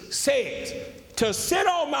 Jesus says, to sit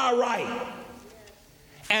on my right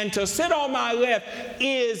and to sit on my left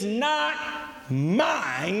is not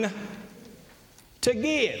mine to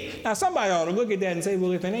give. Now, somebody ought to look at that and say,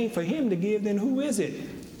 well, if it ain't for him to give, then who is it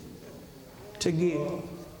to give?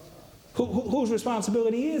 Whose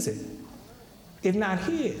responsibility is it, if not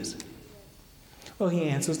his? Well, he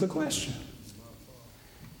answers the question.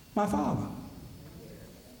 My Father.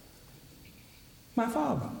 My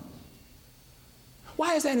Father.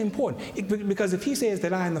 Why is that important? Because if he says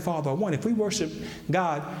that I and the Father are one, if we worship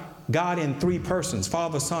God in three persons,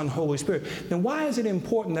 Father, Son, Holy Spirit, then why is it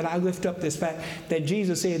important that I lift up this fact that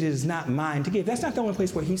Jesus said it is not mine to give? That's not the only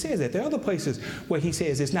place where he says that. There are other places where he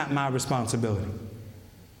says it's not my responsibility.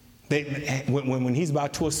 When he's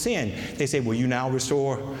about to ascend, they say, will you now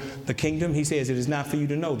restore the kingdom? He says, it is not for you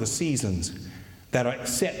to know the seasons that are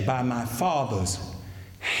set by my Father's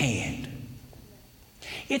hand.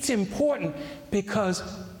 It's important because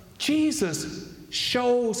Jesus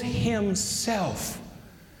shows himself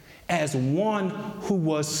as one who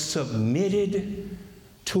was submitted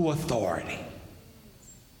to authority.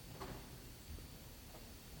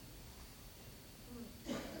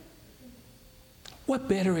 What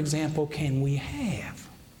better example can we have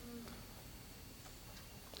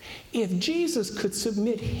If Jesus could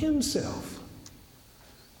submit himself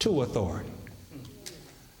to authority,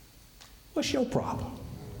 what's your problem?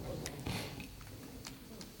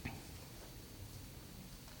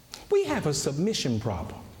 We have a submission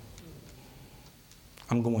problem.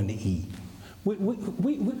 I'm going to eat.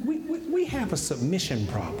 We have a submission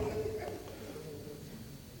problem.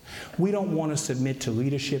 We don't want to submit to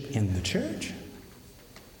leadership in the church.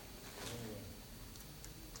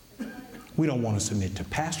 We don't want to submit to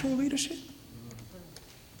pastoral leadership.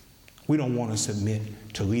 We don't want to submit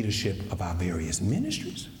to leadership of our various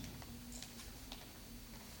ministries.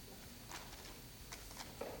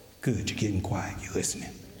 Good, you're getting quiet, you're listening.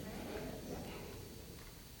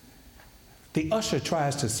 The usher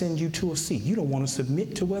tries to send you to a seat. You don't want to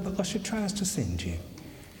submit to where the usher tries to send you.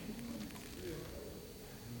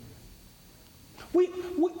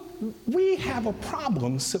 We have a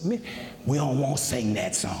problem submit. We don't want to sing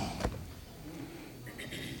that song.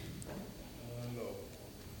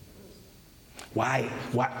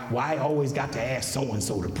 Why always got to ask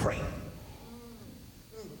so-and-so to pray?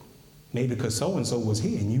 Maybe because so-and-so was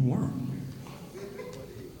here and you weren't.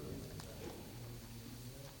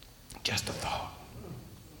 Just a thought.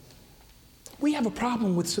 We have a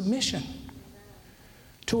problem with submission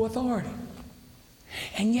to authority.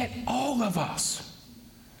 And yet all of us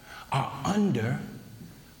are under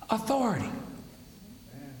authority.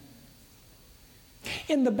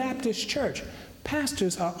 In the Baptist church,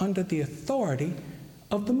 pastors are under the authority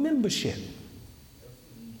of the membership.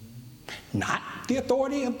 Not the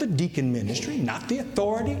authority of the deacon ministry, not the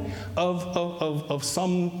authority of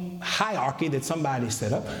some hierarchy that somebody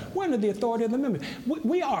set up. We're under the authority of the members.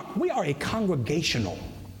 We are a congregational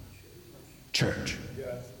church.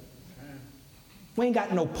 We ain't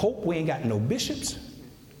got no pope, we ain't got no bishops.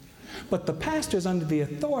 But the pastor is under the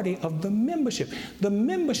authority of the membership. The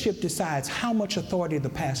membership decides how much authority the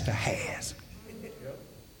pastor has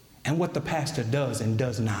and what the pastor does and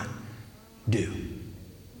does not do.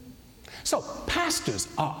 So pastors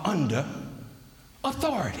are under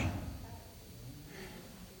authority.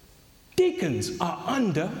 Deacons are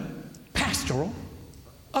under pastoral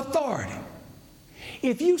authority.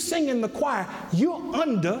 If you sing in the choir, you're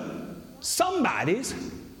under somebody's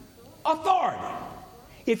authority.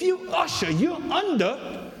 If you usher, you're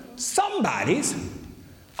under somebody's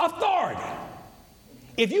authority.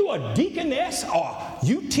 If you're a deaconess or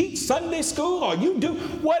you teach Sunday school or you do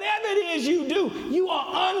whatever it is you do, you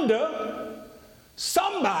are under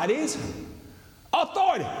somebody's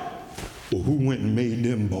authority. Well, who went and made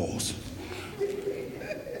them boss?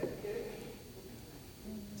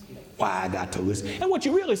 Why I got to listen? And what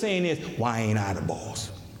you're really saying is, why ain't I the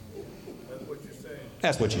boss? That's what you're saying.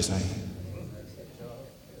 That's what you're saying.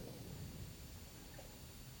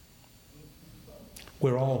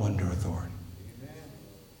 We're all under authority.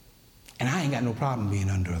 And I ain't got no problem being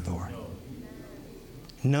under authority.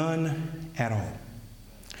 None at all.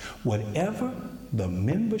 Whatever the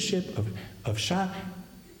membership of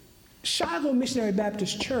Shiloh Missionary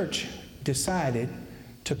Baptist Church decided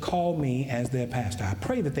to call me as their pastor, I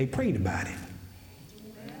pray that they prayed about it.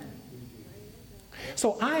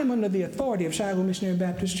 So I am under the authority of Shiloh Missionary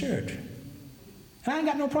Baptist Church. And I ain't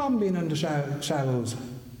got no problem being under Shiloh's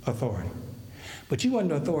authority. But you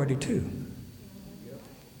under authority too.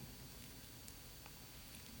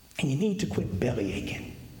 And you need to quit belly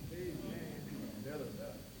aching.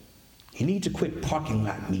 You need to quit parking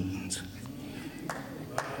lot meetings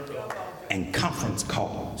and conference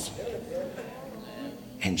calls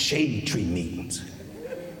and shade tree meetings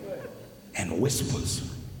and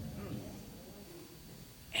whispers.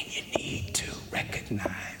 And you need to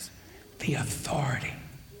recognize the authority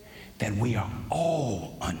that we are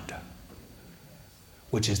all under,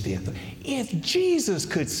 which is the authority. If Jesus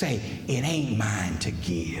could say, it ain't mine to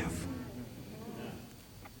give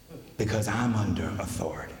because I'm under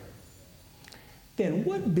authority, then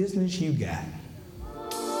what business you got?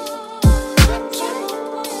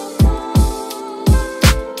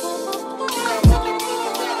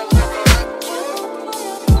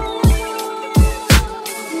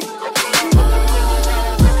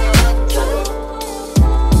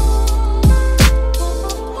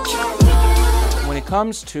 When it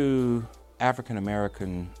comes to African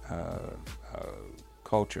American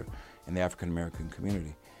culture and the African American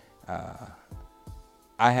community,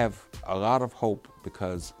 I have a lot of hope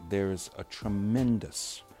because there's a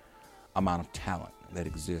tremendous amount of talent that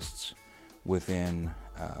exists within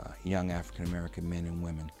young African American men and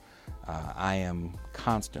women. I am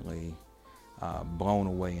constantly blown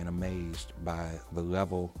away and amazed by the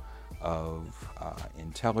level of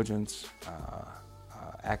intelligence,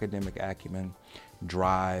 academic acumen,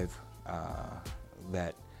 drive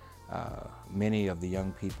that many of the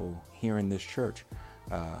young people here in this church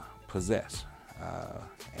possess.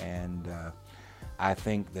 And I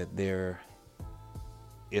think that there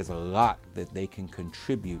is a lot that they can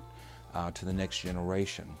contribute to the next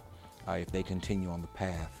generation if they continue on the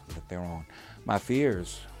path that they're on. My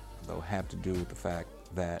fears, though, have to do with the fact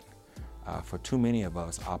that for too many of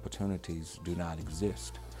us, opportunities do not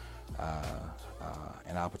exist.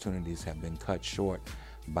 And opportunities have been cut short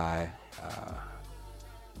by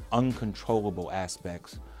uncontrollable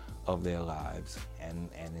aspects of their lives, and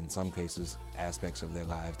in some cases, aspects of their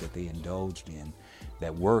lives that they indulged in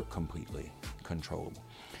that were completely controllable.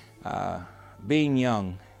 Being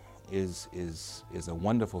young is a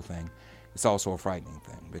wonderful thing. It's also a frightening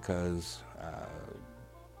thing because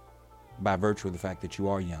by virtue of the fact that you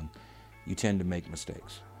are young, you tend to make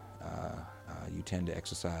mistakes. You tend to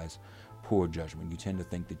exercise poor judgment. You tend to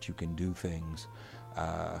think that you can do things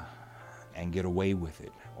and get away with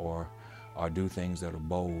it, or do things that are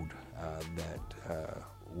bold that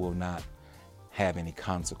will not have any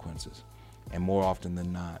consequences. And more often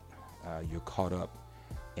than not, you're caught up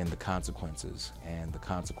in the consequences, and the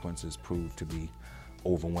consequences prove to be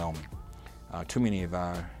overwhelming. Too many of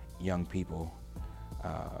our young people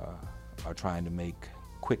are trying to make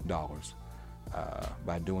quick dollars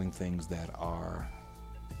by doing things that are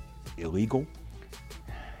illegal,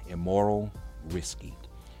 immoral, risky.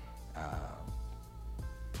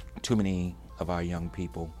 Too many of our young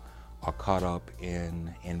people are caught up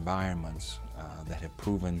in environments that have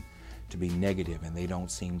proven to be negative, and they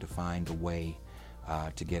don't seem to find a way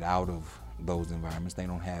to get out of those environments. They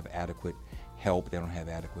don't have adequate help, they don't have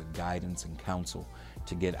adequate guidance and counsel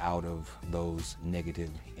to get out of those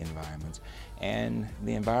negative environments. And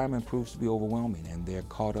the environment proves to be overwhelming, and they're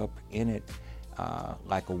caught up in it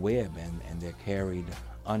like a web, and they're carried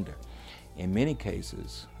under. In many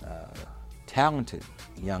cases, talented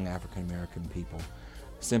young African American people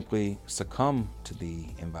simply succumb to the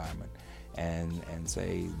environment and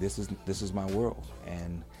say, this is my world,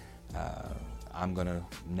 and I'm going to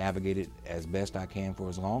navigate it as best I can for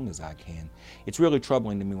as long as I can. It's really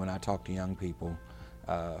troubling to me when I talk to young people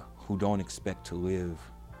who don't expect to live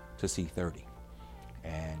to see 30,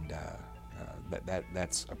 and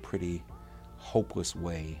that's a pretty hopeless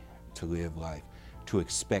way to live life, to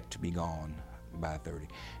expect to be gone by 30.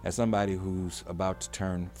 As somebody who's about to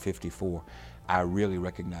turn 54, I really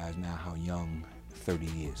recognize now how young 30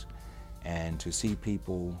 is. And to see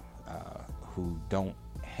people who don't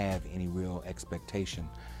have any real expectation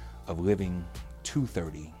of living to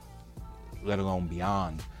 30, let alone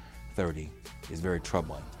beyond 30, is very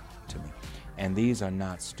troubling to me. And these are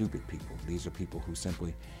not stupid people. These are people who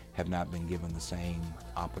simply have not been given the same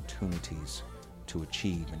opportunities to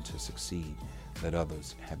achieve and to succeed that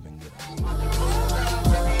others have been given.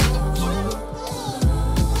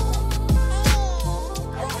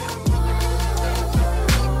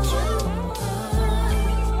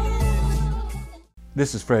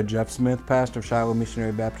 This is Fred Jeff Smith, pastor of Shiloh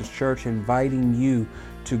Missionary Baptist Church, inviting you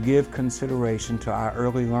to give consideration to our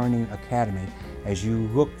Early Learning Academy as you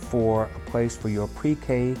look for a place for your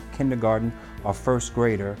pre-K, kindergarten, or first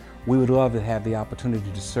grader. We would love to have the opportunity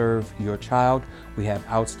to serve your child. We have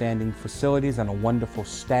outstanding facilities and a wonderful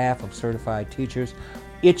staff of certified teachers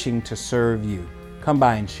itching to serve you. Come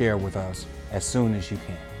by and share with us as soon as you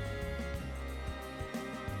can.